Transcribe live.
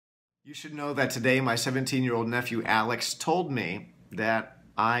You should know that today my 17-year-old nephew Alex told me that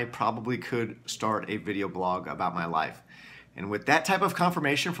I probably could start a video blog about my life. And with that type of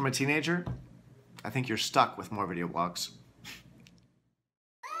confirmation from a teenager, I think you're stuck with more video blogs.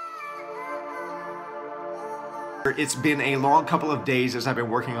 It's been a long couple of days as I've been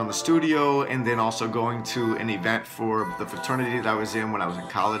working on the studio and then also going to an event for the fraternity that I was in when I was in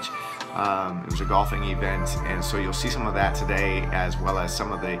college. It was a golfing event, and so you'll see some of that today as well as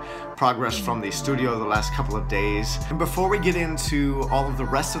some of the progress from the studio the last couple of days. And before we get into all of the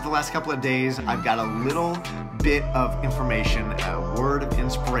rest of the last couple of days, I've got a little bit of information, a word of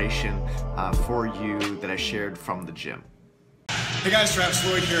inspiration for you that I shared from the gym. Hey guys,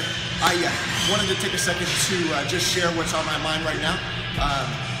 TravisLloyd here. I wanted to take a second to just share what's on my mind right now.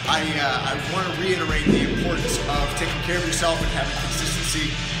 I want to reiterate the importance of taking care of yourself and having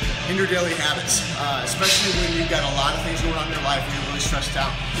consistency in your daily habits, especially when you've got a lot of things going on in your life and you're really stressed out.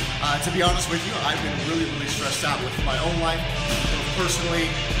 To be honest with you, I've been really stressed out with my own life, both personally,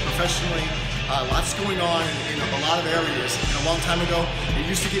 professionally. Lots going on in a lot of areas. And a long time ago, it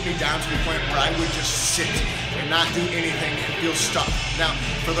used to get me down to the point where I would just sit and not do anything and feel stuck. Now,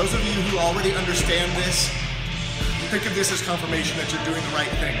 for those of you who already understand this, think of this as confirmation that you're doing the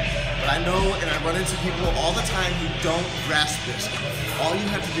right thing. But I know, and I run into people all the time who don't grasp this. All you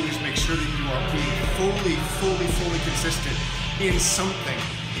have to do is make sure that you are being fully consistent in something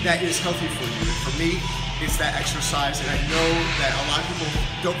that is healthy for you. And for me, it's that exercise, and I know that a lot of people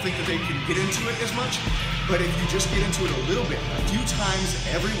don't think that they can get into it as much, but if you just get into it a little bit, a few times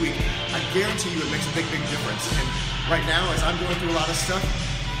every week, I guarantee you it makes a big difference. And right now, as I'm going through a lot of stuff,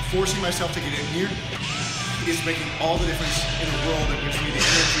 forcing myself to get in here is making all the difference in the world. It gives me the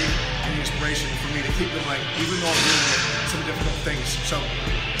energy and the inspiration for me to keep going, even though I'm dealing with some difficult things. So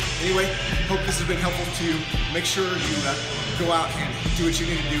anyway, hope this has been helpful to you. Make sure you go out and do what you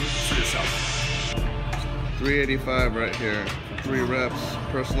need to do for yourself. 385 right here for 3 reps,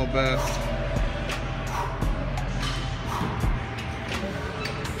 personal best.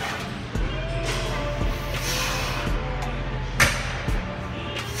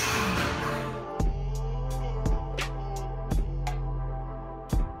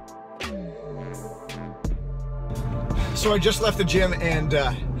 So I just left the gym and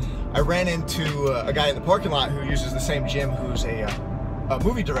I ran into a guy in the parking lot who uses the same gym, who's a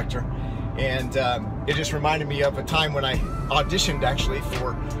movie director. And it just reminded me of a time when I auditioned actually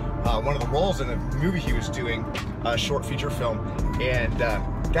for one of the roles in a movie he was doing, a short feature film. And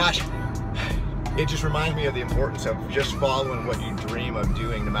gosh, it just reminded me of the importance of just following what you dream of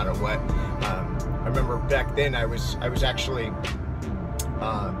doing no matter what. I remember back then I was actually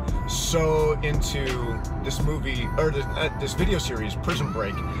so into this movie, or this video series, Prison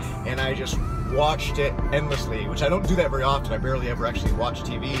Break, and I just watched it endlessly, which I don't do that very often. I barely ever actually watch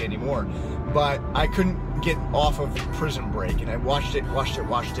TV anymore, but I couldn't get off of Prison Break, and I watched it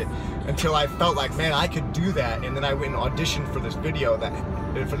until I felt like, man, I could do that. And then I went and auditioned for this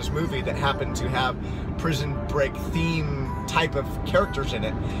movie that happened to have Prison Break theme type of characters in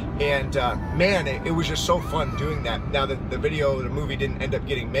it, and man, it was just so fun doing that. Now the movie didn't end up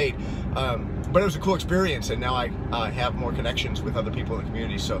getting made, but it was a cool experience, and now I have more connections with other people in the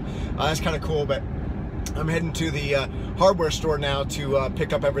community, so that's kind of cool. But I'm heading to the hardware store now to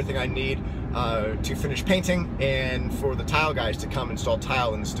pick up everything I need to finish painting, and for the tile guys to come install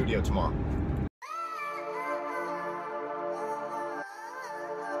tile in the studio tomorrow.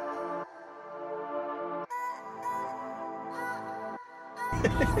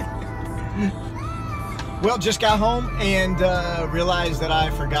 Well, just got home and realized that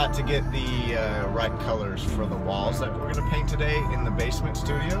I forgot to get the right colors for the walls that we're going to paint today in the basement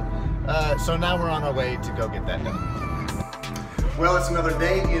studio. So now we're on our way to go get that done. Well, it's another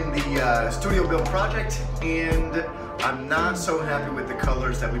day in the studio build project, and I'm not so happy with the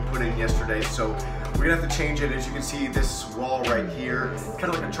colors that we put in yesterday, so we're gonna have to change it. As you can see, this wall right here,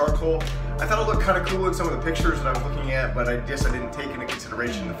 kind of like a charcoal. I thought it looked kind of cool in some of the pictures that I was looking at, but I guess I didn't take into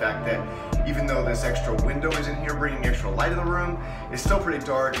consideration the fact that even though this extra window is in here bringing extra light in the room, it's still pretty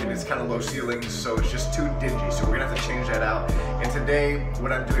dark and it's kind of low ceilings, so it's just too dingy. So we're gonna have to change that out. And today,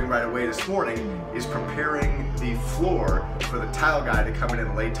 what I'm doing right away this morning is preparing the floor for the tile guy to come in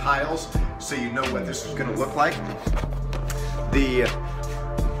and lay tiles, so you know what this is gonna look like.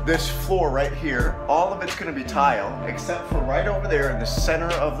 This floor right here, all of it's going to be tile, except for right over there in the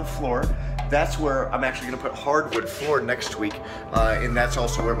center of the floor. That's where I'm actually going to put hardwood floor next week, and that's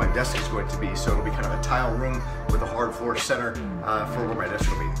also where my desk is going to be. So it'll be kind of a tile room with a hard floor center for where my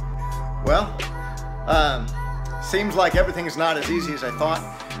desk will be. Well, seems like everything's not as easy as I thought.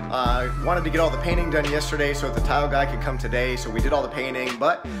 Wanted to get all the painting done yesterday so that the tile guy could come today, so we did all the painting,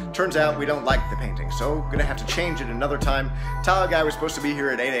 but turns out we don't like the painting, so gonna have to change it another time. Tile guy was supposed to be here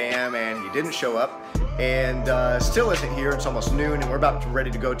at 8 a.m. and he didn't show up, and still isn't here. It's almost noon and we're about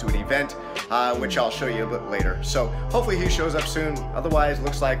ready to go to an event, which I'll show you a bit later. So hopefully he shows up soon. Otherwise,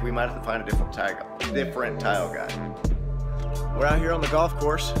 looks like we might have to find a different tile guy. We're out here on the golf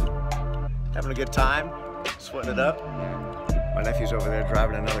course, having a good time, sweating it up. My nephew's over there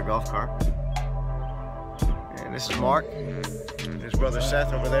driving another golf cart. And this is Mark, his brother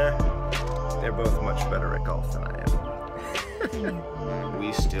Seth over there. They're both much better at golf than I am.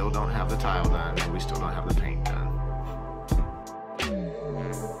 We still don't have the tile done, and we still don't have the paint done.